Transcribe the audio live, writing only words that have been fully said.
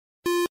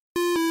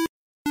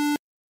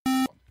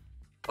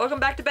Welcome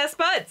back to Best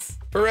Spuds.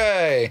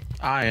 Hooray!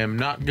 I am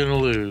not gonna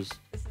lose.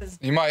 This is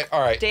You might.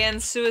 All right.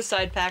 Dan's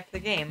suicide pact, the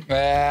game.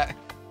 All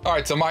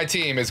right. So my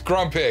team is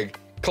Grumpig,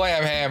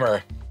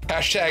 Clamhammer,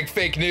 hashtag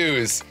fake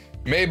news,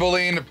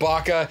 Maybelline,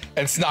 Baka,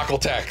 and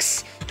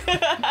Snockletex.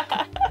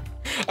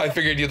 I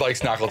figured you'd like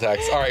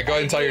Snockletex. All right, go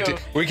ahead and tell your team.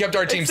 We kept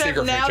our team secret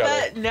from each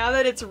other. Now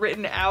that it's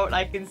written out,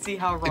 I can see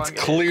how wrong It's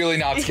clearly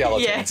not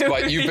skeletons, Yeah.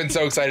 but you've been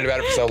so excited about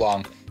it for so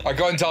long. All right,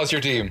 go ahead and tell us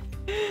your team.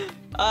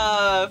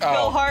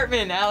 Phil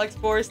Hartman, Alex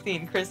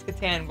Borstein, Chris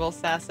Kattan, Will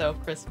Sasso,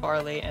 Chris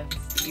Farley, and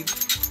Steve.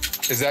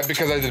 Is that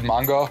because I did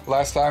Mongo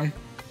last time?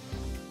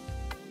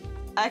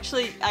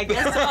 Actually, I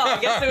guess so. I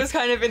guess it was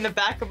kind of in the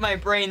back of my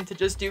brain to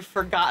just do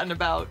forgotten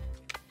about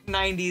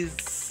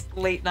 90s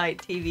late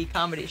night TV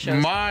comedy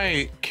shows.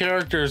 My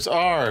characters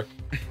are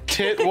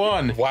Tit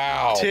 1,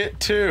 Wow. Tit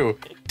 2,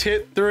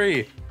 Tit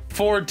 3,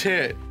 4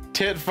 Tit,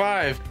 Tit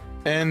 5,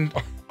 and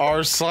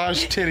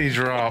r/titty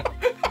drop.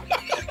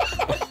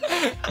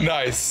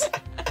 Nice.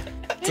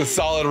 It's a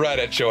solid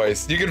Reddit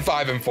choice. You can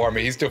 5 him for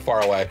me. He's too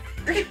far away.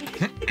 Good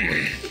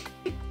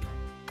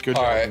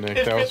All job, right.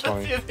 Nick. That was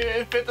funny.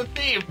 It fit the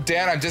theme.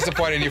 Dan, I'm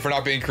disappointed in you for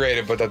not being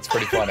creative, but that's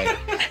pretty funny.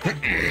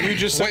 You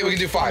just Wait, we can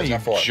do 5,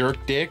 not 4.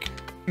 Jerk dick.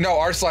 No,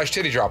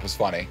 r/titty drop was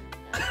funny.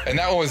 And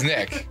that one was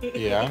Nick.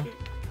 Yeah.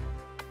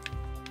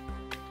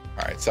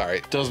 All right,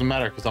 sorry. Doesn't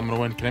matter because I'm gonna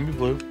win. Can I be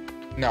blue?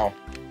 No,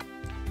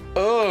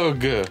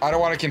 Ugh. I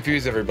don't want to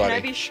confuse Can I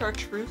everybody. be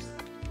chartreuse?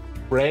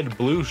 Red,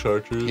 blue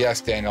chartreuse.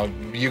 Yes, Daniel,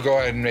 you go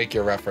ahead and make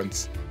your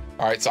reference.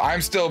 All right, so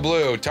I'm still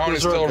blue. Tone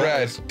is Those are still red.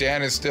 guys.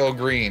 Dan is still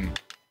green.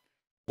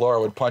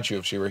 Laura would punch you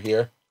if she were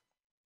here. Put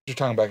your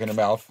tongue back in your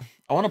mouth.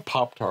 I want a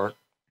Pop-Tart.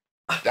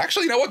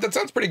 Actually, you know what? That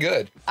sounds pretty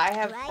good. I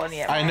have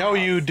plenty of. I know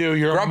you do.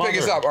 You're a Grumpig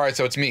is mother. up. All right,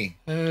 so it's me.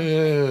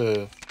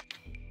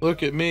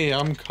 Look at me.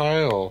 I'm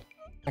Kyle.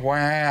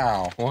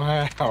 Wow.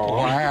 Wow.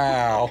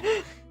 Wow.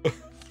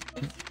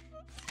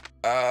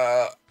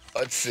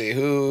 Let's see.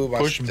 Who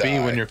must Push B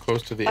die? when you're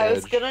close to the I edge.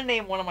 was gonna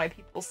name one of my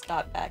people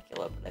Scott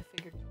Bakula, but I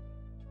figured.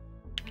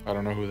 I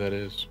don't know who that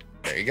is.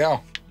 There you go.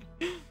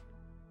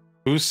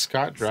 Who's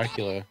Scott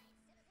Dracula?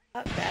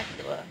 Scott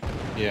Bakula.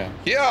 Yeah.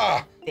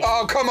 Yeah.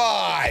 Oh, come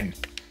on.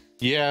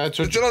 Yeah, that's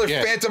what It's another you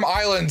get, Phantom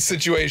Island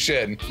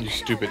situation. you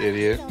stupid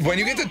idiot. When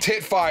you get to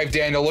Tit 5,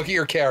 Daniel, look at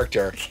your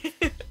character.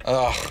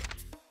 Ugh.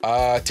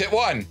 Tit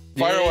 1.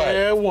 Fire away.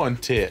 Yeah, one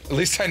tit. At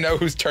least I know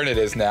whose turn it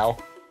is now.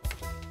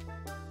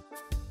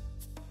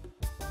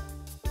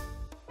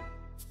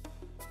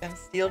 Them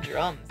steel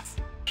drums.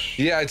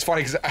 Yeah, it's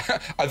funny because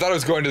I thought it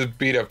was going to the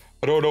beat of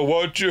I don't know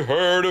what you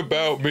heard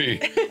about me.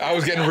 I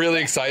was getting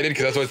really excited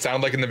because that's what it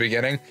sounded like in the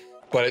beginning,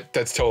 but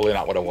that's totally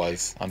not what it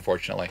was,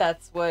 unfortunately.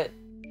 That's what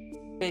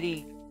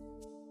Biddy.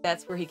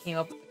 That's where he came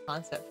up with the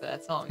concept for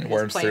that song. He was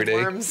Worms playing 3D.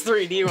 Worms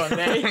 3D one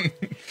day.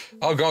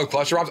 I'll go with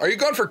Cluster Bombs. Are you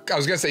going for? I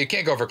was gonna say you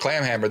can't go for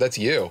Clamhammer. That's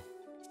you.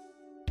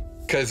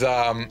 Because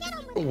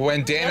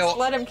when Daniel, Let's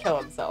let him kill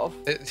himself.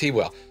 he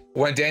will.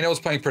 When Daniel was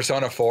playing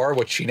Persona 4,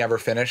 which he never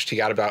finished, he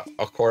got about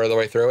a quarter of the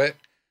way through it.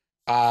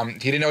 He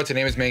didn't know what to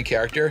name his main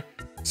character,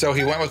 so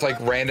he went with like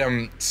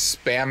random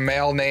spam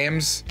mail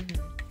names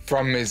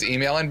from his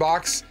email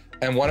inbox,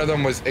 and one of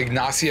them was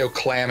Ignacio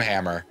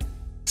Clamhammer.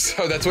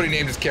 So that's what he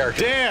named his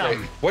character.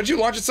 Damn! Wait, what'd you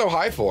launch it so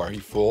high for, you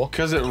fool?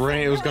 Because it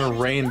was gonna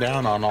rain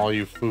down on all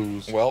you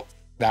foos. Well,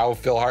 now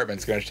Phil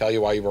Hartman's gonna tell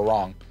you why you were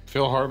wrong.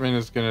 Phil Hartman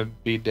is gonna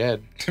be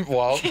dead.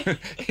 Well,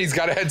 he's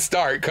got a head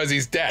start because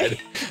he's dead.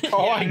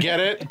 Oh, I get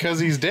it, because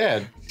he's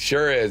dead.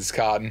 Sure is,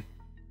 Cotton.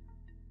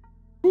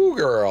 Ooh,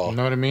 girl. You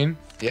know what I mean?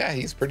 Yeah,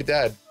 he's pretty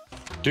dead.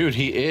 Dude,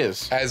 he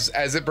is.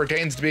 As it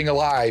pertains to being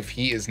alive,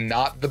 he is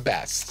not the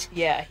best.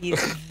 Yeah,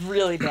 he's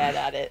really bad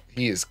at it.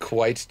 He is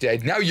quite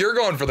dead. Now you're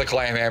going for the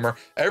Clamhammer.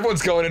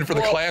 Everyone's going in for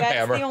the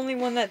Clamhammer. That's the only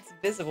one that's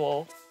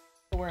visible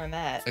to where I'm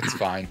at. It's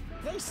fine.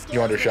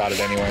 You undershot it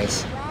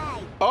anyways.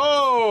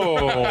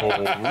 Oh,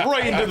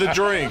 right into the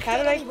drink. How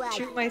did I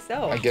shoot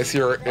myself? I guess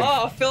you're...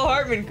 Oh, Phil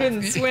Hartman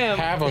couldn't swim.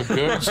 Have a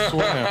good swim.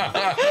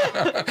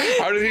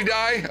 How did he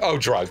die? Oh,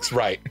 drugs,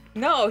 right.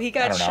 No, he I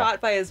got don't know.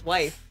 shot by his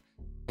wife.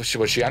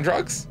 Was she on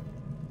drugs?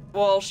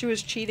 Well, she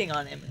was cheating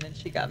on him, and then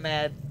she got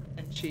mad,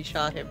 and she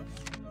shot him.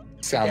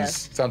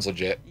 Sounds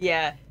legit.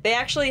 Yeah, they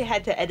actually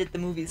had to edit the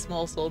movie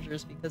Small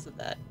Soldiers because of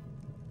that.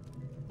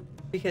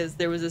 Because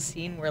there was a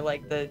scene where,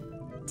 like, the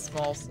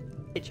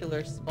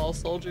titular small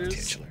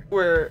soldiers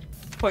were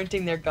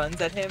pointing their guns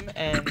at him,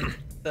 and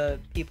the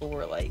people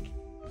were like,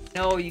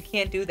 no, you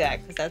can't do that,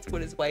 because that's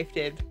what his wife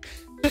did.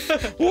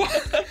 What?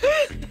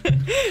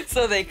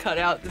 So they cut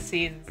out the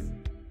scenes.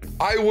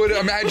 I would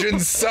imagine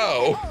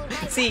so.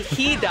 See,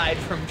 he died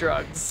from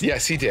drugs.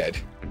 Yes, he did.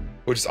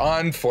 Which is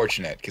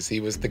unfortunate, because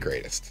he was the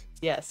greatest.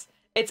 Yes.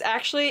 It's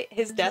actually,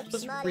 his death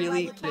was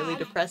really, really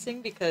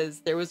depressing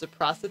because there was a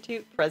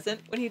prostitute present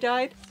when he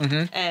died.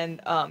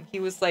 And he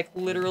was like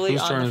literally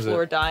Whose on turn the is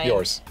floor it? dying.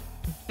 Yours.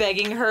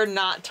 Begging her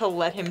not to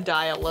let him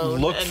die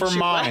alone. Look and for she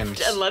mine.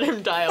 left and let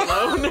him die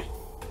alone.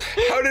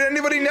 How did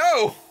anybody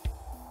know?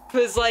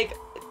 Because like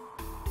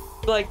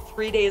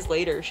 3 days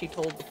later, she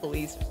told the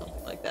police or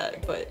something like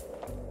that. But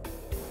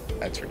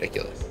That's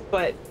ridiculous.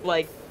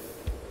 like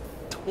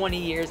 20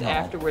 years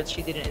afterwards,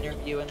 she did an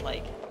interview and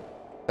like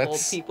told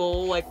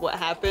people like what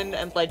happened,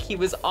 and like he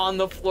was on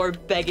the floor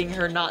begging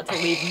her not to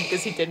leave him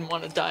because he didn't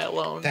want to die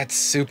alone. That's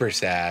super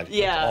sad.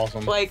 Yeah, That's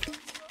awesome. like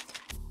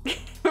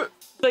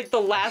like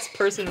the last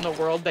person in the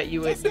world that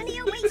you would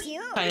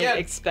kind of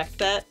expect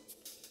that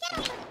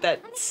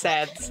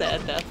sad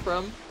death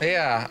from.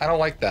 Yeah, I don't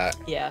like that.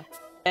 Yeah,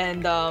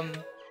 and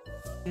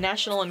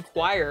National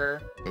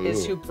Enquirer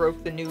is who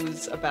broke the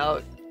news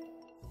about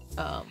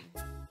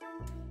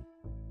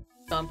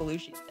John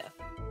Belushi's death.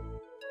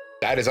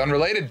 That is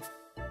unrelated.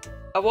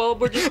 Well,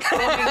 we're just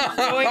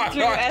going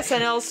through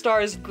SNL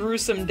stars'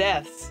 gruesome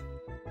deaths.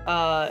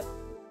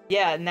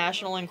 Yeah,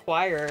 National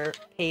Enquirer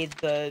paid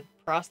the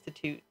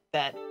prostitute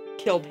that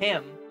killed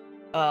him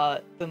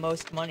the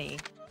most money.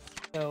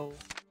 So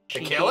To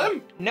kill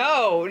him?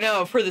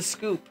 No, for the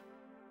scoop.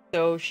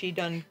 So she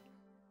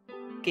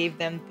gave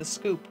them the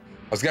scoop.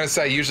 I was gonna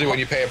say, usually when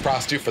you pay a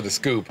prostitute for the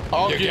scoop,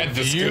 I'll you get give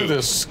the you scoop.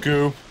 the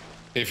scoop.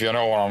 If you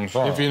know what I'm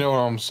saying. If you know what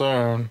I'm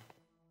saying.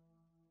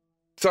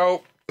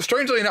 So,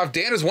 strangely enough,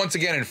 Dan is once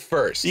again in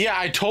first. Yeah,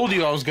 I told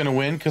you I was gonna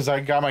win because I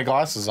got my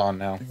glasses on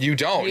now. You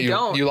don't. You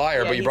don't. You liar,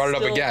 Yeah, but you he brought it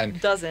up still again.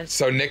 doesn't.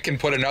 So Nick can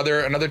put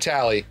another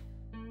tally.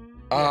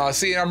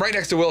 See, and I'm right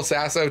next to Will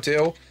Sasso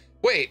too.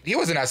 Wait, he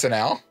was in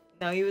SNL.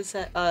 No, he was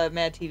at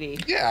Mad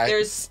TV. Yeah.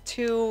 There's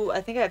two.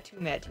 I think I have two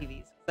Mad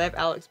TVs. I have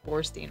Alex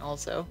Borstein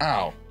also.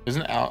 Oh,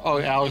 Isn't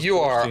Alex? you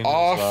are Borstein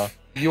off.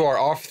 You are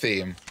off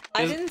theme.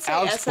 I Is didn't say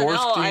Alex SNL.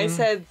 I Borstein-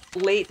 said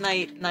late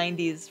night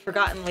 90s,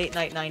 forgotten late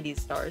night 90s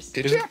stars.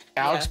 Did Isn't you?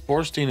 Alex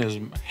Borstein is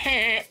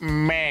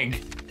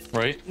Meg,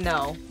 right?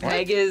 No,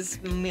 Meg is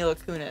Mila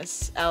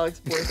Kunis.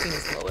 Alex Borstein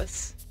is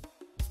Lois.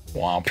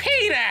 Womp.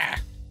 Peter.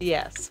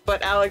 Yes,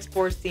 but Alex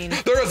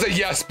Borstein. There is a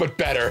yes, but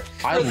better.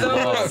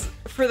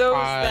 For those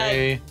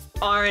that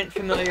aren't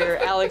familiar,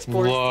 Alex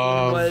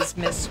Borstein was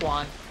Miss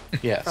Swan.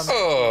 Yes.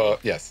 Oh,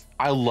 yes.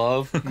 I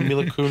love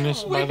Mila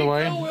Kunis, by the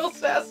way. Will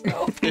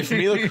Sasso. If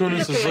Mila Kunis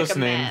is Like a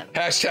listening, man.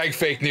 Hashtag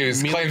fake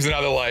news claims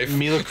another life.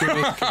 Mila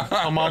Kunis can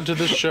come onto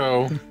the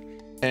show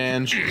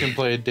and she can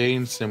play a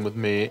dating sim with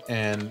me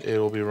and it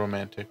will be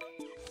romantic.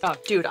 Oh,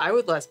 dude, I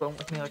would lesbo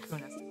with Mila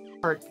Kunis.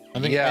 Heart. I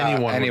think Yeah,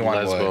 anyone would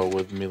would. lesbo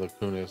with Mila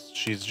Kunis.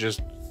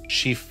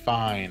 She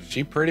fine.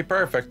 She pretty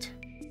perfect.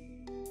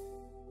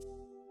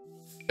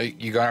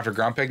 You going after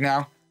Grumpig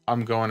now?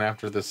 I'm going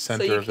after the So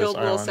center you of this killed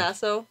Will island.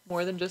 Sasso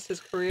more than just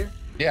his career?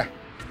 Yeah.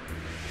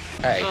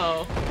 Hey,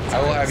 Oh.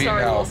 I will have you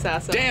Sorry, know. Will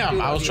Sasso.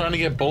 Damn, I was trying to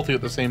get both of you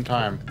at the same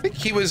time. I think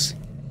he was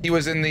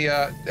in the.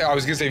 I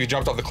was gonna say if you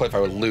jumped off the cliff, I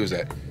would lose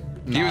it.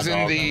 He Nah, was in dog,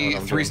 I know the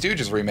what I'm Three doing.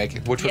 Stooges remake,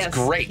 which was Yes,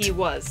 great. he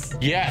was.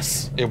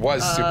 Yes. It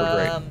was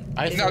super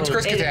great. No, it's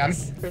Chris It Kattan.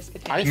 is Chris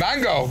Kattan.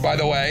 Mango, by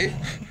the way.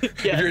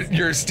 Yes.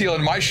 You're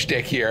stealing my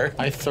shtick here.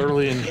 I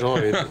thoroughly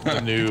enjoyed the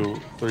new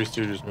Three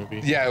Stooges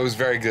movie. Yeah, it was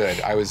very good.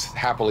 I was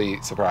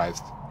happily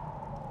surprised.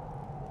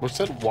 What's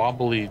that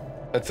wobbly?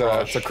 It's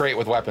a crate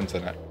with weapons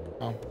in it.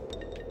 Oh.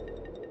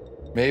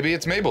 Maybe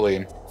it's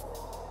Maybelline.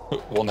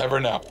 We'll never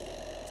know.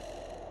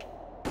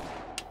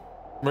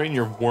 Right in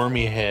your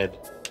wormy head.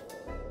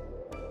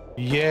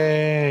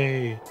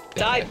 Yay!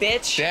 Die,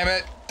 bitch. Damn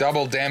it!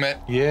 Double damn it!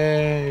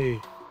 Yay!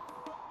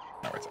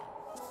 No, it's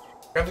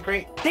Grab the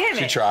crate. Damn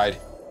She it. tried.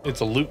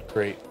 It's a loot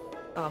crate.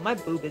 Oh, my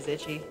boob is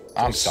itchy.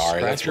 I'm sorry.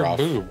 Scratch That's your rough.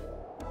 boob.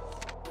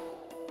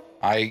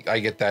 I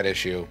get that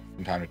issue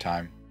from time to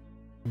time.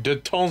 De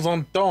temps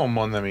en temps,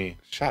 mon ami.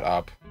 Shut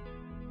up.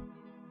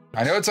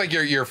 I know it's like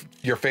your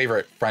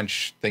favorite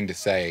French thing to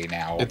say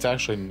now. It's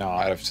actually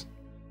not.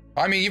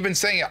 I mean, you've been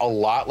saying it a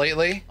lot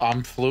lately.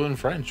 I'm fluent in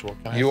French. What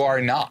can I You say?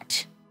 are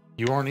not.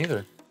 You aren't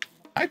either.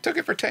 I took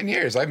it for 10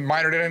 years. I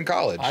minored it in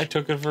college. I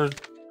took it for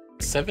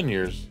 7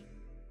 years.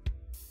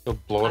 You'll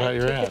blow it out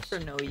your took ass. it for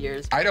no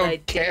years. I but don't I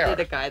care.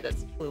 dated a guy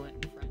that's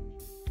fluent in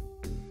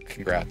French.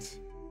 Congrats.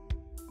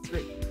 It's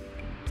great.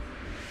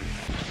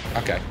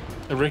 Okay.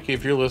 Hey, Ricky,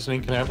 if you're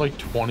listening, can I have like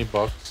 20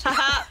 bucks?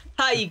 Haha,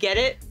 ha, you get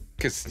it?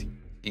 Because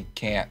he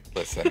can't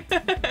listen.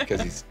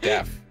 Because he's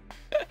deaf.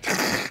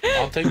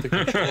 I'll take the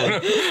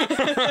controller.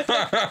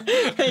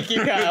 Thank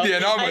you, Kyle. Yeah,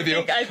 no, I'm with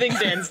you. I think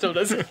Dan still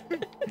doesn't.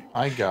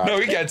 I got No,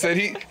 it. he gets it.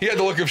 He had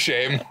the look of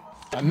shame.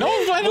 No,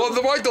 I Well,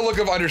 don't. the look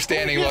of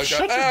understanding. Yeah, Like,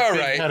 shut your all big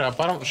right. head up.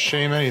 I don't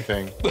shame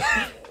anything.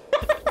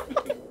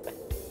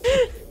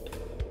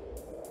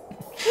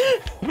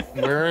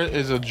 Where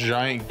is a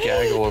giant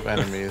gaggle of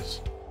enemies?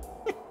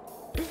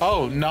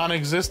 Oh,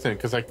 non-existent,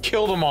 because I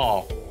killed them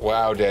all.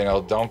 Wow,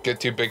 Daniel, don't get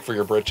too big for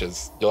your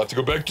britches. You'll have to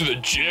go back to the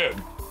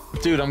gym.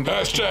 Dude, I'm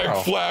going Hashtag tomorrow.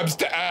 flabs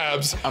to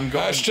abs. I'm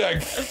going-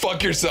 Hashtag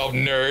fuck yourself,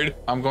 nerd.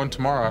 I'm going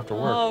tomorrow after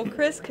work. Oh,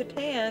 Chris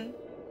Kattan.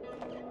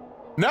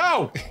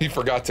 No! He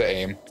forgot to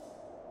aim.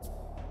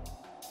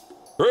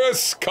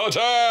 Chris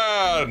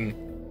Cotton!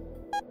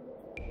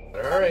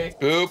 Alright.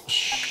 Oop.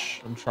 Shh,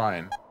 I'm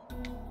trying.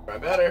 Try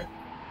better.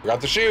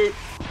 Forgot to shoot.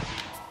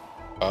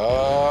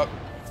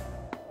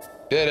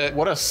 Did it.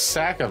 What a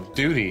sack of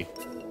duty.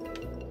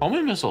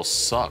 Homing missiles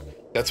suck.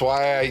 That's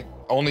why I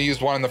only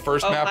used one in the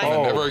first Oh, map I and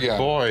then know. never again.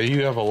 Boy,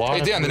 you have a lot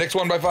Hey, of... Dan, the next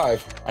one by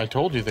 5. I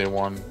told you they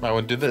won. I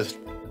did this.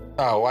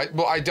 Oh,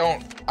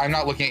 I'm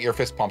not looking at your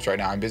fist pumps right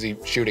now. I'm busy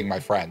shooting my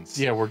friends.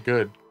 Yeah, we're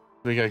good.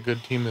 We got a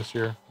good team this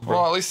year.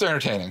 Well, at least they're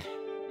entertaining.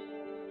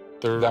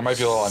 That might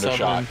be a little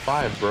undershot.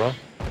 7-5, bro.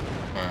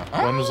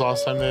 When was the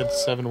last time they had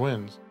 7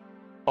 wins?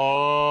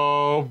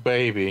 Oh,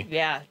 baby.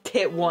 Yeah,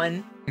 tit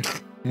 1.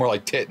 More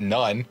like tit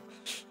none.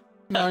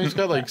 No, he's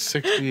got like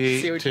See 68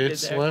 what you did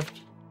tits there.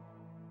 left.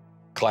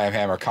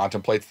 Clamhammer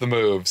contemplates the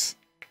moves.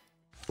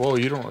 Whoa,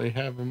 you don't really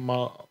have him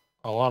a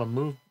lot of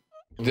move.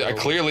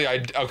 Clearly,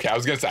 I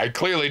was gonna say I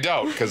clearly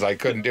don't because I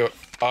couldn't do it.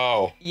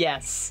 Oh,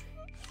 Yes.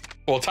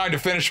 well, time to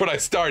finish what I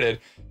started.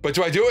 But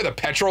do I do it with a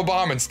petrol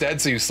bomb instead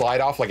so you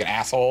slide off like an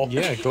asshole?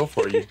 Yeah, go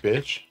for it, you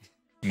bitch.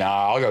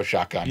 Nah, I'll go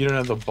shotgun. You don't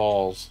have the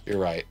balls. You're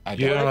right. I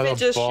You don't. don't What if have it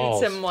the just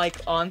balls. shoots him like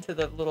onto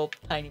the little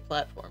tiny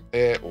platform?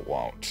 It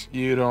won't.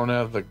 You don't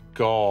have the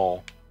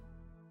gall.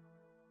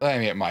 I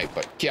mean, it might,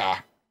 but yeah.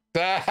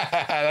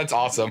 That's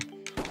awesome.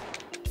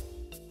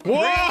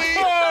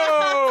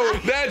 Whoa!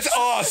 That's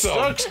awesome.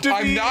 Sucks to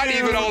I'm be not you,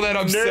 even all that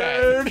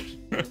upset.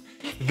 nerd.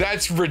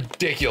 That's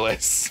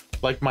ridiculous.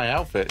 Like my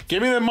outfit.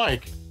 Give me the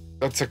mic.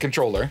 That's a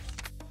controller.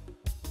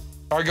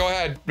 All right, go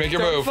ahead. Make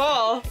your Don't move.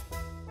 fall.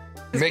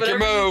 Make your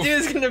Whatever move. you do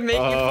is gonna make you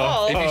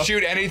fall. If you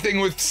shoot anything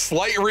with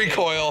slight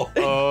recoil,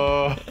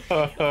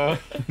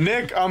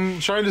 Nick, I'm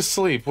trying to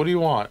sleep. What do you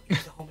want?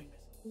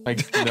 Like,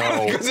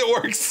 no. because it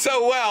works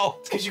so well.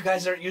 It's because you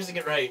guys aren't using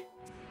it right.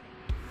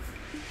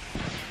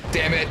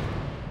 Damn it.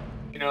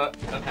 You know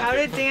what? How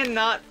did Dan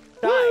not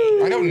die?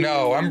 I don't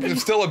know. I'm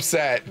still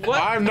upset.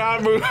 What? I'm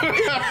not moving.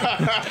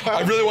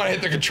 I really want to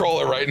hit the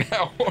controller right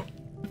now.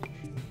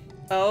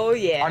 Oh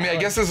yeah. I mean, I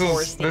guess this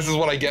is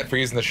what I get for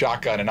using the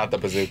shotgun and not the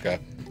bazooka.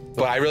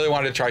 But I really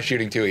wanted to try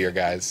shooting 2 of your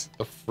guys.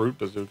 The fruit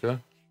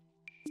bazooka.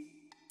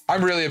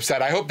 I'm really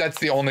upset. I hope that's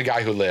the only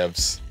guy who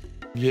lives.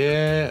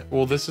 Yeah,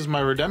 well, this is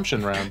my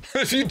redemption round.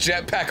 If you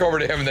jetpack over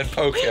to him and then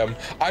poke him,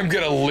 I'm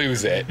gonna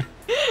lose it.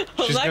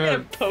 I'm not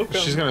gonna poke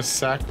him. She's gonna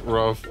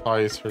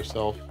sacrifice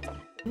herself.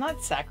 I'm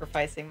not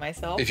sacrificing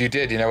myself. If you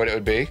did, you know what it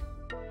would be?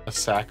 A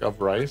sack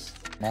of rice.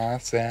 My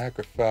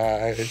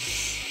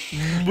sacrifice.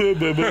 When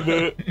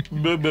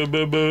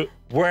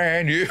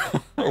When you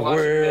are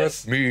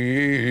with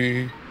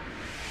me,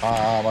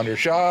 I'm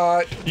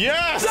undershot.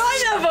 Yes!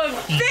 Son of a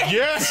bitch!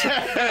 Yes!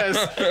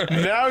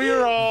 Now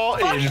you're all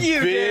in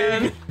you,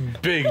 big,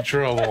 big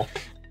trouble.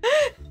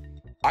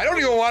 I don't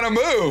even want to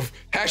move.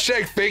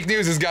 Hashtag fake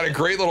news has got a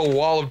great little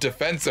wall of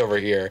defense over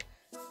here.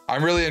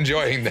 I'm really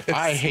enjoying this.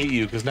 I hate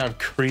you because now I have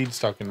Creed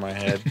stuck in my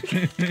head.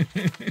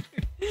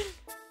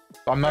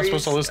 I'm not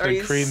supposed to listen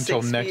to Creed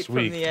until next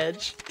week. From the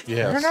edge?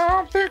 Yes. And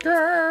I'm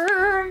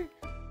thinking.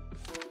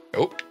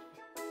 Oh.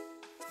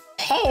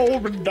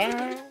 Hold me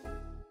down.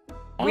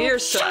 We are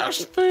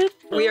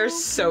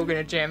so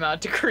gonna jam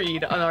out to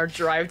Creed on our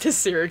drive to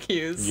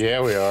Syracuse.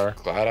 Yeah, we are.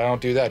 Glad I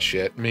don't do that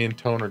shit. Me and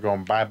Tone are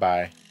going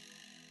bye-bye.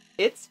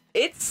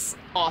 It's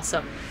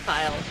awesome,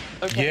 Kyle.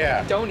 Okay,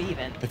 Yeah. don't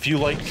even. If you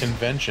like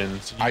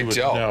conventions, you I would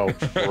don't. know,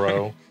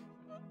 bro.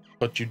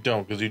 But you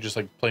don't, because you just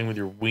like playing with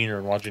your wiener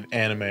and watching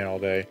anime all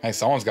day. Hey,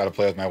 someone's got to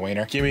play with my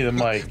wiener. Give me the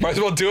mic. Might as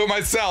well do it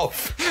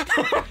myself.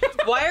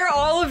 Why are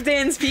all of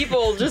Dan's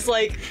people just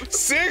like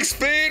 6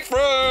 feet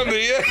from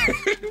the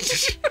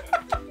edge.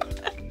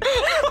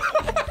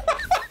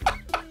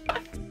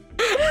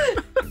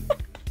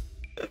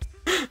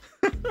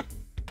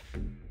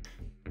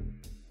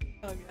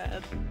 oh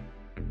god.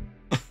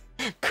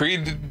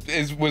 Creed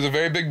was a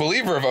very big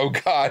believer of oh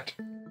god.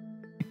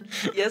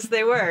 Yes,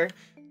 they were.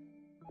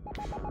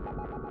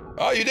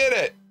 Oh, you did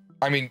it.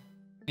 I mean,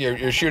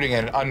 you're shooting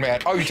an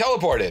unmanned. Oh, you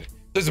teleported.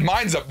 There's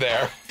mines up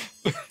there.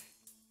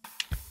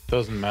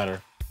 Doesn't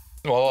matter.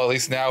 Well, at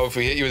least now if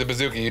we hit you with a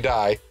bazooka, you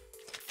die.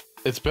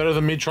 It's better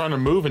than me trying to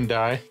move and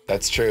die.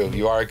 That's true.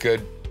 You are a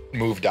good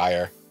move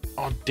dyer.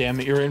 Oh, damn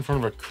it. You're right in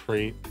front of a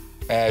crate.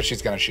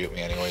 She's gonna shoot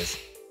me anyways.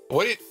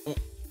 What did...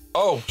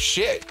 Oh,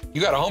 shit.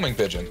 You got a homing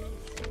pigeon.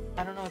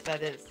 I don't know what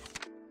that is.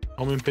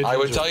 Homing pigeon. I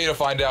would tell you to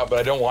find out, but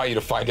I don't want you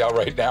to find out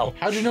right now.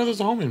 How'd you know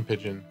there's a homing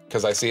pigeon?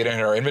 Because I see it in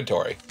her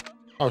inventory.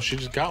 Oh, she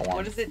just got one.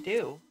 What does it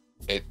do?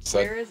 It's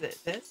Where is it?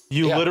 This?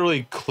 You Yeah.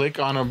 literally click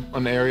on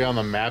an area on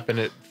the map and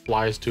it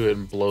flies to it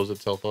and blows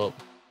itself up.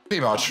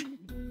 pretty much.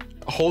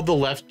 Hold the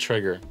left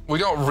trigger. We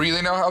don't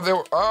really know how they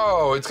were.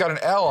 Oh, it's got an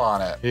L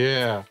on it.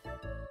 Yeah.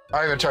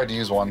 I haven't tried to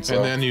use one, so.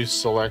 And then you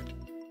select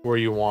where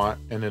you want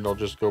and it'll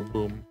just go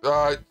boom.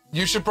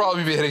 You should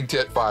probably be hitting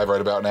tit 5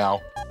 right about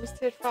now. Who's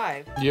tit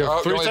 5? You have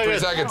Oh, 3 only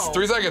seconds.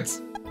 3 seconds.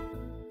 No.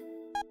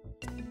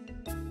 3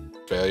 seconds.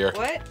 Failure.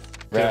 What?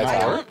 Red I I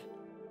tower. don't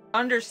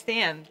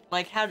understand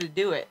like how to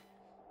do it.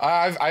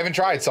 I haven't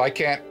tried, so I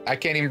can't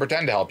even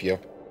pretend to help you.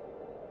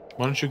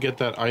 Why don't you get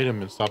that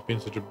item and stop being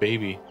such a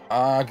baby?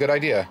 Good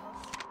idea.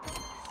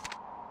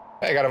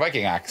 Hey, I got a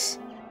Viking axe.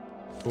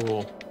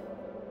 Cool.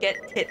 Get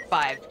tit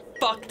 5.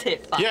 Fuck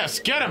tit 5. Yes,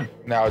 get him!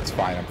 No, it's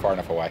fine. I'm far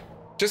enough away.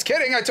 Just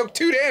kidding. I took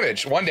 2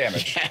 damage. 1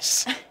 damage.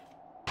 Yes.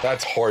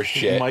 That's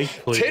horseshit. Mike,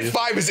 please. Tit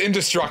 5 is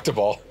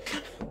indestructible.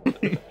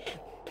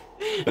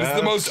 This is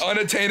the most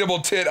unattainable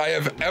tit I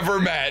have ever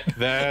met.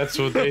 That's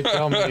what they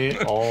tell me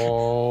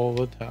all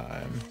the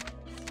time.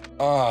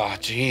 Oh,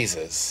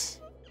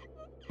 Jesus.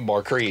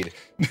 More Creed.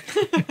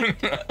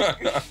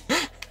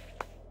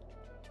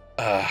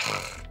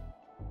 Ugh.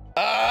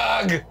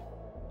 Ugh!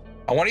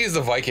 I want to use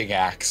the Viking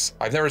axe.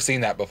 I've never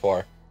seen that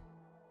before.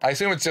 I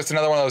assume it's just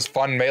another one of those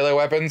fun melee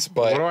weapons,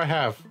 but... What do I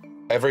have?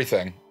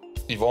 Everything.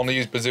 You've only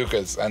used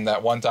bazookas, and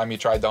that one time you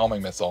tried the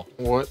homing missile.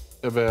 What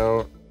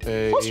about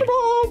a... Cluster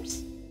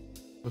bombs!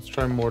 Let's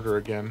try mortar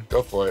again.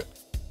 Go for it.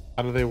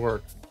 How do they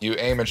work? You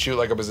aim and shoot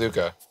like a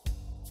bazooka.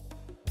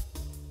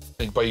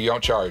 But you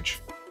don't charge.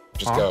 It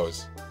just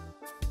goes.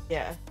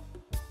 Yeah.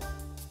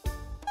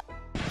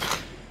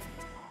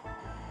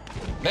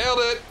 Nailed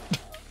it!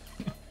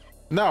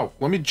 No,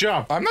 let me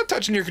jump. I'm not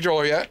touching your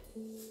controller yet.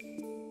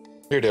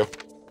 Here, do.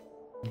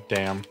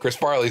 Damn. Chris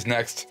Farley's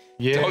next.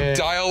 Yeah. Don't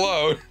die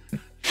alone.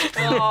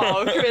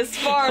 Oh, Chris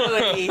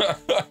Farley.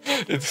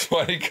 It's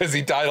funny because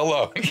he died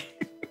alone.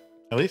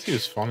 At least he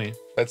was funny.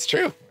 That's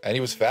true. And he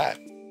was fat.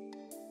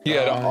 He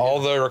had all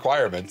the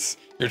requirements.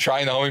 You're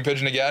trying the homing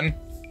pigeon again?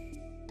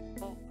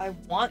 Well, I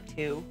want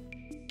to,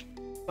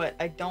 but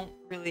I don't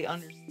really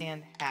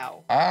understand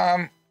how.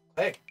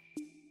 Hey.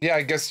 Yeah,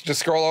 I guess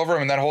just scroll over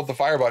him and then hold the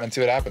fire button and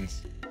see what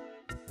happens.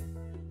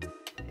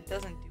 It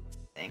doesn't do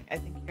anything. I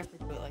think you have to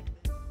do it like this.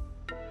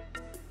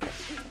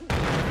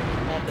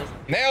 That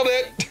doesn't. Nailed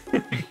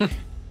it!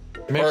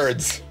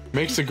 Birds.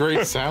 Makes a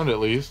great sound at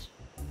least.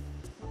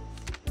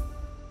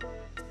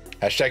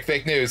 Hashtag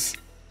fake news.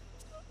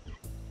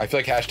 I feel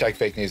like hashtag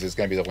fake news is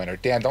going to be the winner.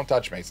 Dan, don't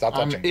touch me. Stop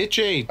touching. I'm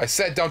itchy. I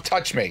said don't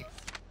touch me.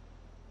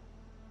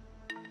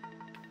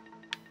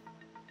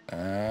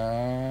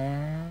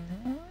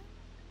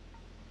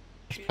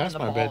 It's past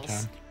my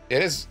bedtime.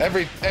 It is.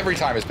 Every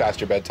time is past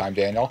your bedtime,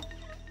 Daniel.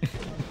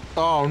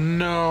 Oh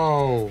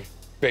no.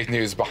 Fake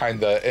news behind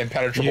the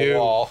impenetrable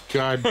wall.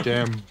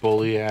 Goddamn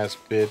bully ass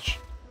bitch.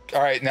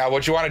 All right, now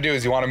what you want to do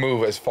is you want to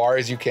move as far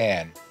as you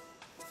can.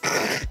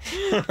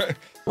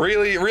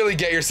 really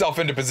get yourself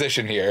into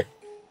position here.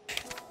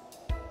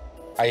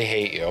 I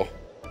hate you.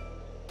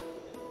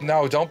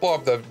 No, don't blow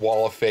up the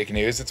wall of fake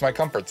news. It's my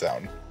comfort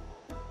zone.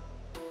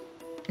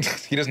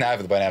 He doesn't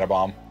have the banana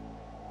bomb.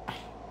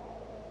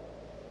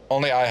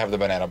 Only I have the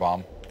banana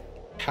bomb.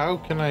 How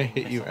can I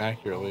hit you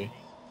accurately?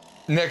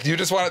 Nick, you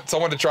just want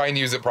someone to try and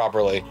use it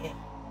properly.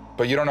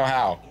 But you don't know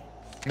how.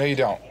 No, you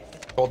don't.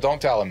 Well,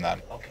 don't tell him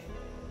then. Okay.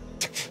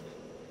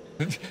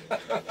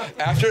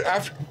 After,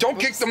 don't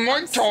kick the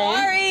mic, Tom.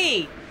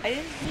 Sorry! I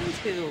didn't mean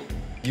to.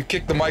 You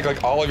kick the mic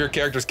like all of your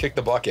characters kick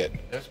the bucket.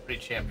 That's pretty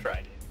champ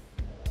tried.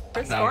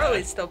 Chris Not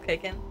Farley's bad. still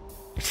kicking.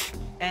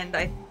 And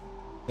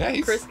Yeah,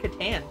 he's Chris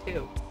Kattan,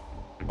 too.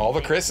 all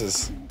the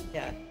Chris's.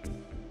 Yeah.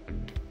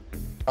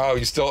 Oh,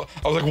 you still...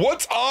 I was like,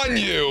 what's on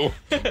you?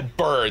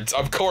 Birds.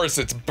 Of course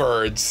it's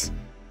birds.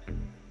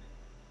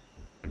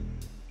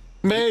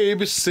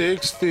 Maybe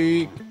 6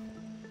 feet.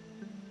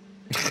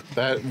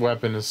 That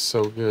weapon is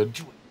so good.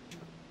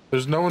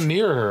 There's no one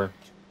near her.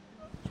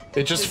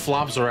 It just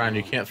flops around.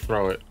 You can't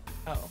throw it.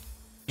 Oh.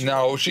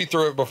 No, she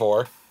threw it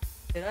before.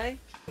 Did I?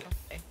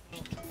 Okay.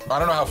 I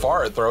don't know how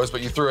far it throws,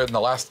 but you threw it in the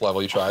last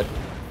level you tried.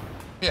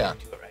 Yeah,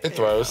 it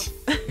throws.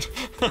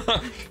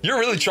 You're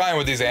really trying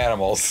with these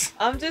animals.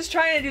 I'm just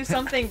trying to do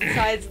something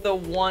besides the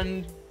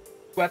one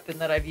weapon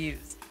that I've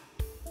used.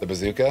 The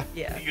bazooka?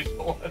 Yeah.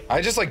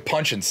 I just like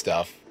punching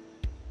stuff.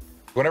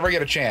 Whenever I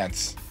get a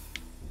chance.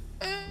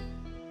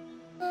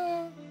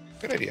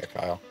 Good idea,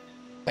 Kyle.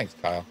 Thanks,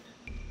 Kyle.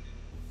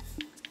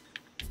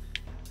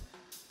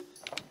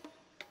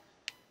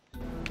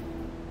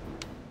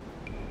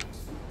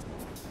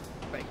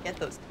 Right, get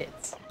those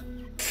tits.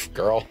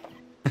 Girl.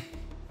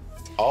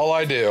 All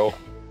I do.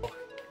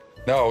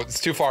 No, it's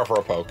too far for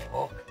a poke.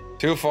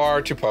 Too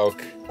far to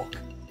poke.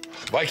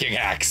 Viking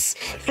axe.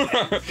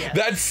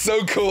 That's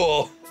so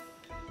cool.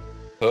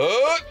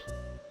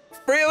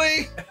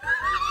 Really?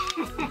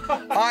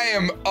 I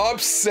am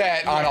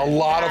upset on a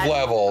lot of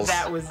levels.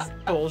 That was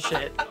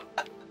bullshit.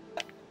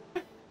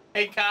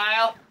 Hey,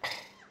 Kyle.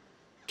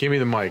 Give me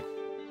the mic.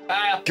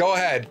 Kyle, Go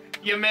ahead.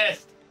 you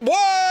missed.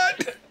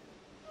 What?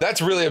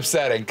 That's really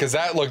upsetting because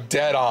that looked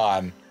dead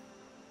on.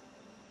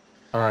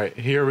 All right,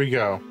 here we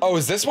go. Oh,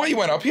 is this why you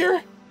went up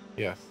here?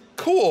 Yes.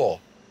 Cool.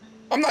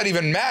 I'm not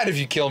even mad if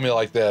you kill me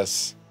like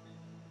this.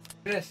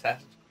 You're gonna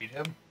Assassin's Creed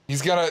him.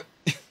 He's gonna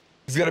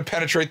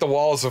penetrate the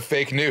walls of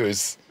fake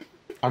news.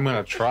 I'm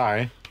gonna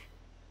try.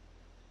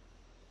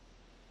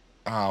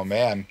 Oh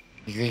man,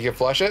 you think you can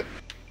flush it?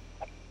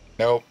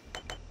 Nope.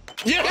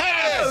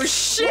 Yes! Oh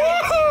shit!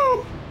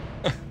 Woohoo!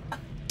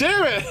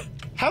 Damn it!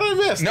 How did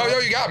I miss? No,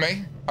 you got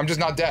me. I'm just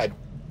not dead.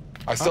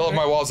 I still have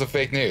my walls of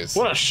fake news.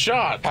 What a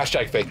shot!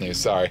 Hashtag fake news,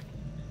 sorry.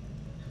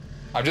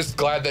 I'm just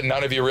glad that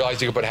none of you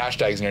realized you could put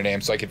hashtags in your name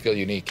so I could feel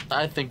unique.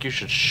 I think you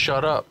should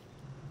shut up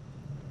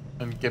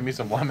and give me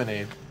some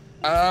lemonade.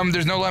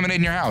 There's no lemonade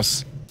in your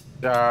house.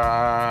 Yeah.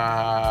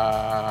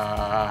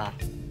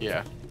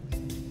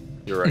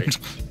 You're right.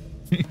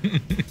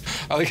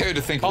 I like how you had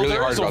to think Oh, really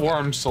there hard is a about that.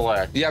 warm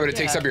select. Yeah, but it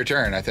takes Yeah. up your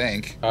turn, I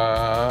think.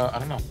 I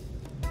don't know.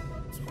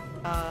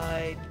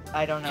 I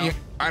don't know. Yeah,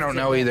 I don't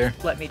know either.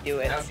 Let me do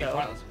it. That would be So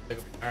fun. Let's pick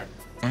up your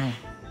turn.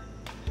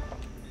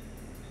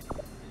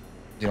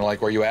 You know,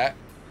 like where you at?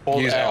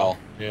 Hold Use L.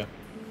 Yeah.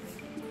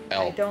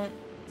 L.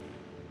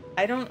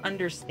 I don't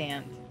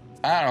understand.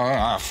 I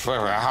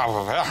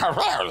don't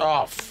know.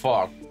 Oh,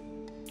 fuck.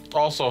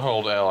 Also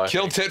hold L, I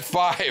Kill think. Tit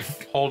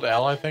 5. Hold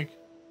L, I think.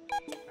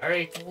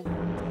 Alright.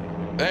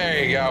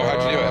 There you go.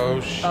 How'd you do Oh,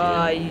 it?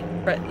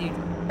 shit. You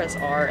press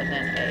R and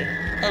then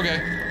A.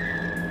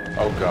 Okay.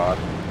 Oh, God.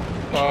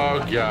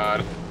 Oh,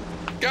 God.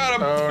 Got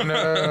him. Oh,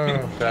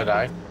 no. Did I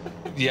die?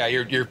 Yeah,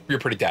 you're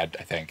pretty dead,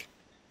 I think.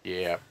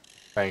 Yeah.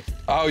 Thanks.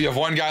 Oh, you have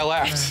one guy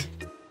left.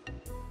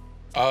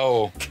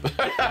 Oh.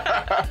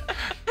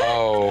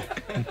 Oh.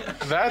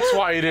 That's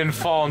why you didn't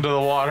fall into the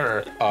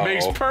water. Oh.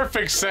 Makes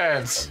perfect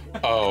sense.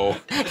 Oh.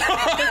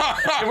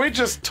 Can we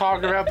just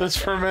talk about this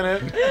for a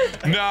minute?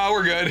 No,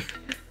 we're good.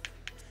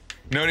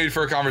 No need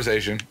for a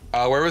conversation.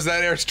 Where was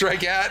that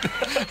airstrike at?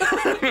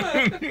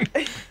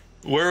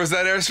 Where was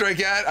that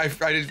airstrike at?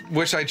 I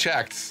wish I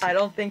checked. I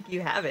don't think you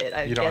have it.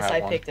 I You don't guess have I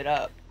one. picked it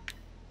up.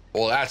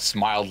 Well, that's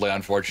mildly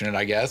unfortunate,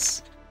 I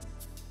guess.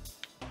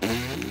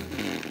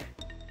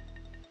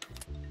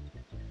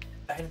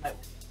 Dynamite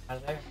out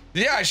of there.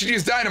 Yeah, I should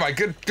use dynamite.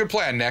 Good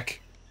plan,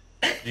 Nick.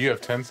 You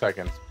have 10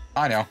 seconds.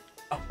 I know.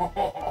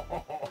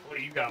 Oh,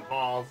 you got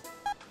balls.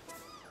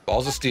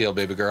 Balls of steel,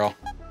 baby girl.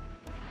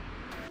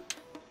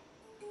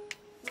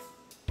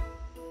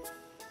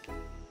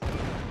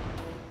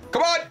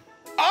 Come on!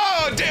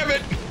 Oh, damn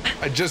it!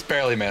 I just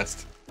barely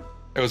missed.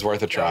 It was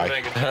worth a try.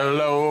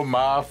 Hello,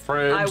 my I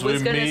friends. was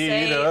We gonna meet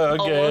say again.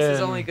 almost is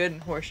only good in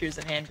horseshoes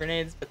and hand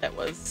grenades, but that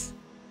was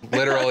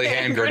Literally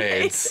hand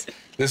grenades.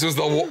 This was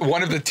the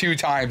one of the 2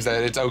 times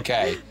that it's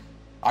okay.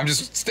 I'm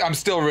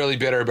still really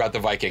bitter about the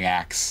Viking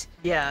axe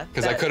yeah.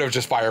 because I could have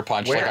just fire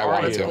punched Where like I are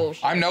wanted you? to.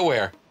 Bullshit. I'm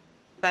nowhere.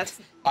 That's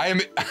I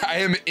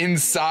am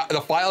inside.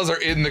 The files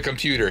are in the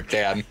computer,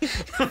 Dan.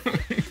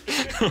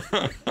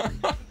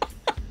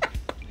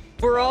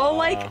 we're all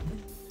like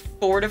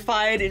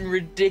fortified in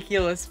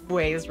ridiculous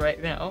ways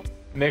right now.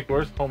 Nick,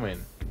 where's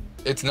Homan?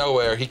 It's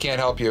nowhere. He can't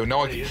help you. No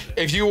one.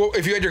 If you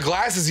had your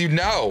glasses, you'd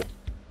know.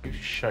 You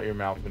shut your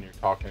mouth when you're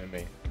talking to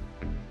me.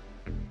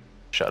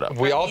 Shut up.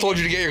 We all told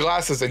you to get your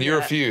glasses, and you Yeah.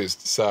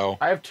 refused. So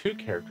I have 2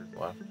 characters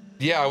left.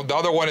 yeah, the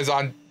other one is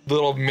on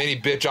little mini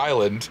bitch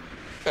island,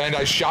 and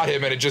I shot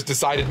him, and it just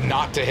decided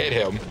not to hit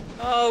him.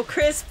 Oh,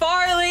 Chris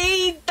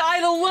Farley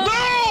died alone.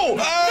 No!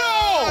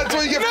 No! That's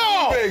what you get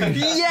for moving.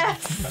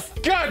 Yes.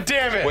 God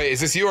damn it! Wait,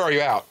 is this you or are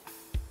you out?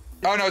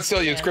 Oh no, it's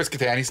still you. It's Yeah. Chris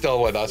Kattan. He's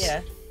still with us. Yeah.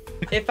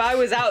 If I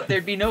was out,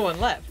 there'd be no one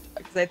left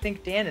because I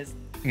think Dan is.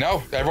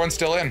 No, everyone's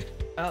still in.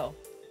 Oh.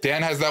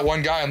 Dan has that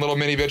one guy on Little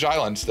Mini Bitch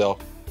Island still.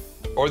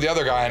 Or the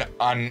other guy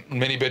on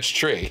Mini Bitch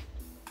Tree.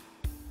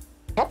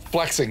 Stop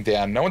flexing,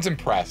 Dan. No one's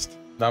impressed.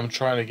 Now I'm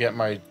trying to get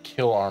my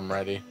kill arm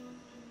ready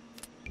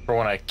for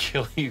when I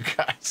kill you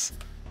guys.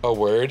 A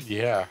word.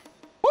 Yeah.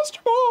 Buster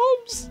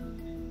Bombs!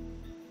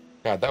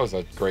 God, that was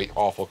a great,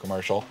 awful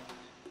commercial.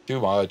 Too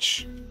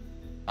much.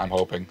 I'm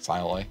hoping,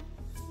 silently.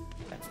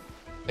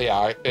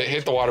 Yeah, it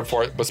hit the water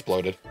before it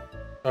exploded.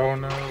 Oh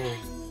no.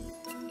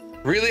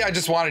 Really, I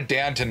just wanted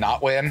Dan to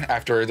not win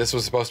after this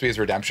was supposed to be his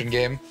redemption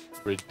game.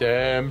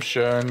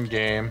 Redemption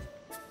game.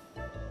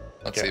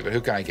 Let's Okay. see, but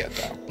who can I get,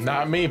 though?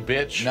 Not me,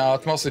 bitch. No,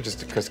 it's mostly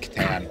just a Chris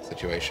Kattan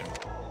situation.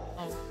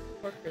 Oh,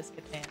 poor Chris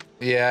Kattan.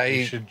 Yeah, You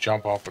he should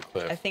jump off a I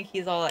cliff. think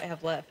he's all I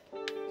have left.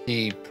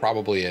 he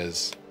probably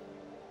is.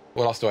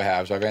 What else do I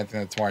have? Do I have anything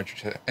that's more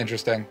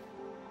interesting?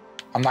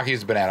 I'm not gonna use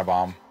the banana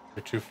bomb.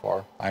 You're too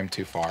far. I'm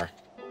too far.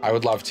 I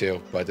would love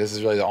to, but this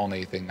is really the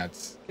only thing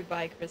that's...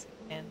 Goodbye, Chris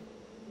Kattan.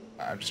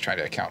 I'm just trying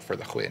to account for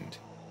the wind.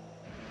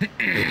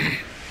 I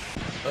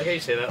like how you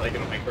say that, like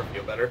it'll make her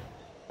feel better.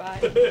 Bye.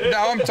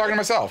 No, I'm talking to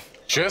myself.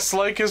 Just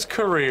like his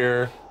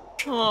career,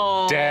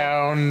 Oh.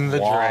 down the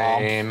Womp.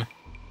 drain.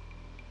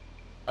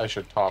 I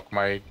should talk.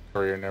 My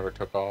career never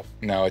took off.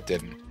 No, it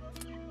didn't.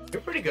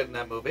 You're pretty good in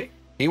that movie.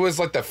 He was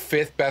like the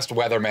 5th best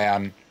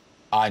weatherman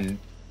on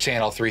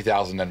Channel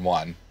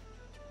 3001.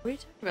 What are you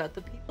talking about?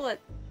 The people at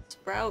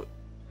Sprout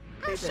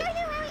say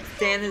that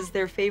Dan is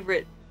their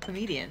favorite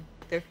comedian.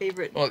 Their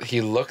favorite. Well,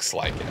 he looks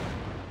like it.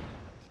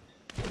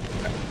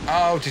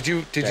 Oh, did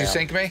you Damn.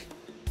 sink me?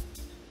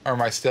 Or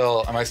am I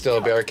still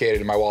barricaded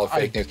in my wall of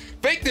fake news?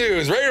 Fake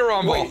news, ready to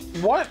rumble. Wait,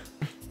 what?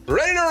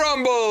 Ready to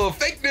rumble!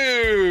 Fake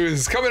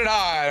news! Coming in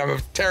hot. I'm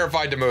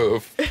terrified to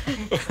move.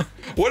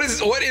 What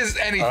is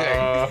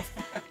anything?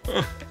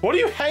 What are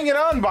you hanging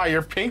on by?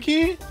 Your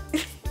pinky?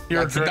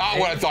 Your That's not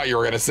what I thought you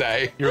were gonna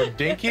say. Your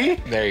dinky?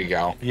 There you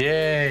go.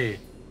 Yay.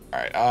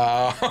 Alright,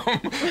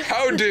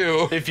 how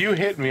do? If you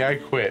hit me, I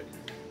quit.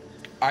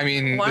 I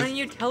mean, Why don't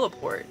you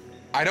teleport?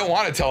 I don't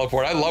want to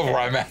teleport. I love where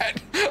I'm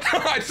at.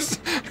 I just,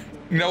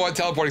 you know what?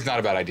 Teleporting's not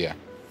a bad idea.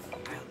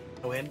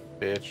 Go in.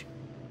 Bitch.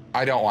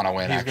 I don't want to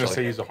win, He's actually. gonna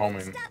say he's a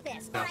homie. Stop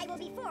this, or I will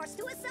be forced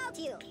to assault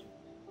you.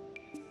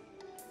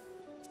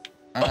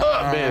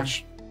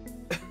 Bitch.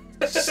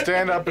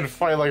 Stand up and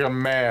fight like a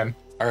man.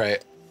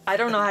 Alright. I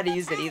don't know how to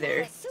use it either.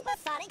 With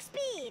supersonic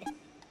speed.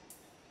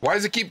 Why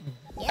does it keep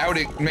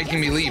making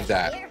me leave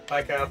that?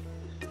 Bye, Kyle.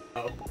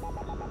 Oh.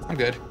 I'm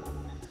good.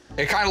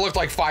 It kind of looked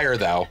like fire,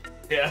 though.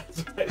 Yeah.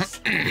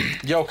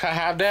 Yo, can I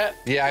have that?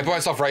 Yeah, I put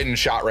myself right in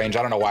shot range.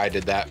 I don't know why I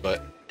did that,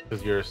 but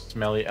Because you're a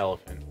smelly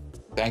elephant.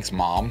 thanks,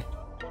 Mom.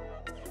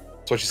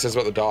 That's what she says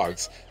about the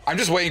dogs. I'm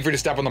just waiting for you to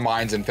step on the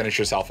mines and finish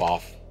yourself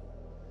off.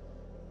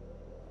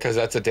 Because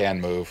that's a Dan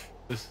move.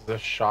 This is a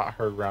shot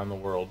heard around the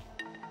world.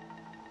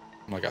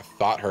 I'm like a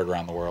thought heard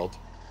around the world.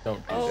 Don't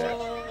do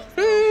that.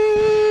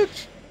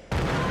 Bitch!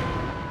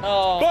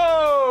 Oh.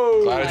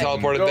 Whoa! Glad I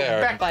teleported Go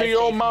there. back By to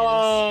your fake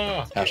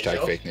mama.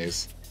 Hashtag fake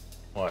news.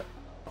 What?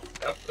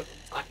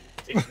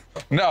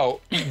 No,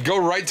 go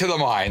right to the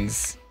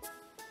mines.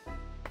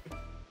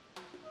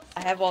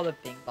 I have all the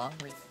Bing Bong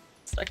remix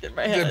stuck in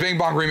my The head. Bing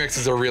Bong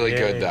remixes are really Yay.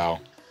 good, though.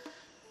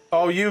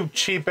 Oh, you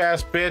cheap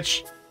ass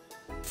bitch!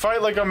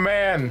 Fight like a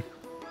man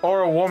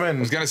or a woman. I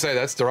was gonna say,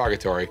 that's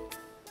derogatory.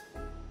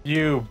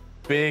 You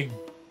big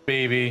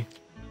baby.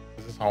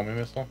 Is this homing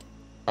missile?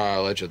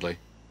 Allegedly.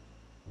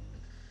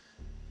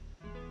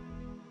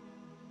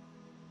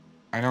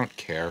 I don't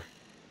care.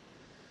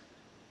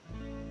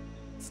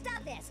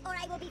 Stop this, or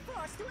I will be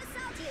forced to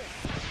assault you.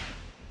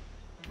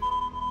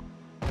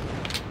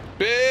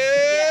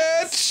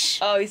 Bitch!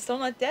 Oh, he's still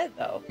not dead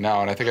though.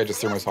 No, and I think I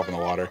just threw myself in the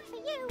water. For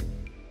you.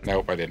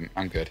 Nope, I didn't.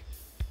 I'm good.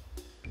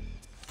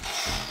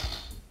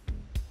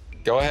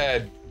 Go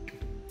ahead,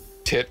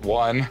 Tit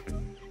One,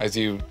 as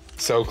you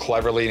so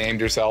cleverly named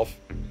yourself.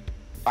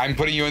 I'm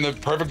putting you in the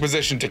perfect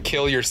position to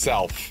kill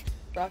yourself.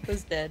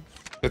 Rocco's dead.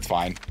 That's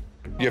fine.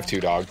 You have 2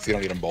 dogs. You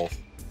don't need them both.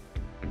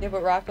 Yeah,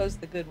 but Rocco's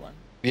the good one.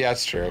 Yeah,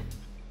 it's true.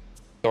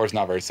 Thor's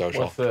not very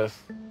social. What's this?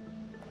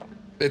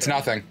 It's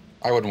nothing.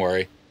 I wouldn't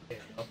worry.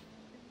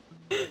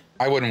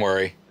 I wouldn't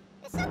worry.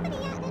 There's somebody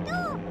at the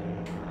door.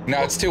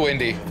 No, it's too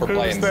windy for Who's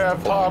planes.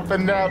 that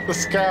popping out the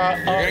sky?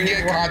 You're gonna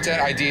get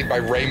content ID'd by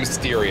Rey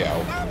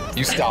Mysterio.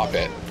 You stop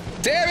it.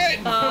 Damn it!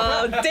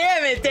 Oh,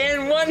 damn it!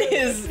 Dan won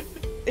his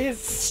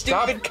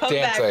stupid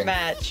comeback dancing.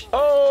 match.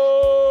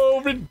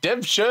 Oh,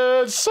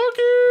 redemption! Suck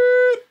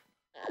it!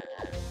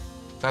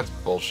 That's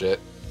bullshit.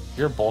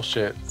 You're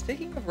bullshit.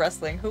 Speaking of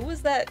wrestling, who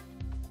was that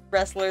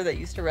wrestler that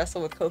used to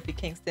wrestle with Kofi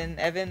Kingston?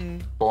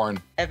 Evan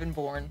Born.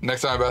 Bourne.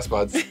 Next time, Best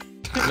Buds.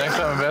 Next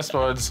time in Best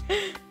Buds,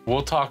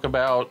 we'll talk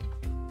about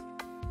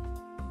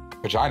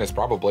Vaginas,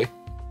 probably.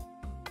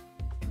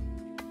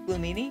 Blue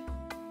Meanie?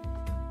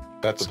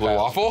 that's The Blue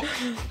Waffle?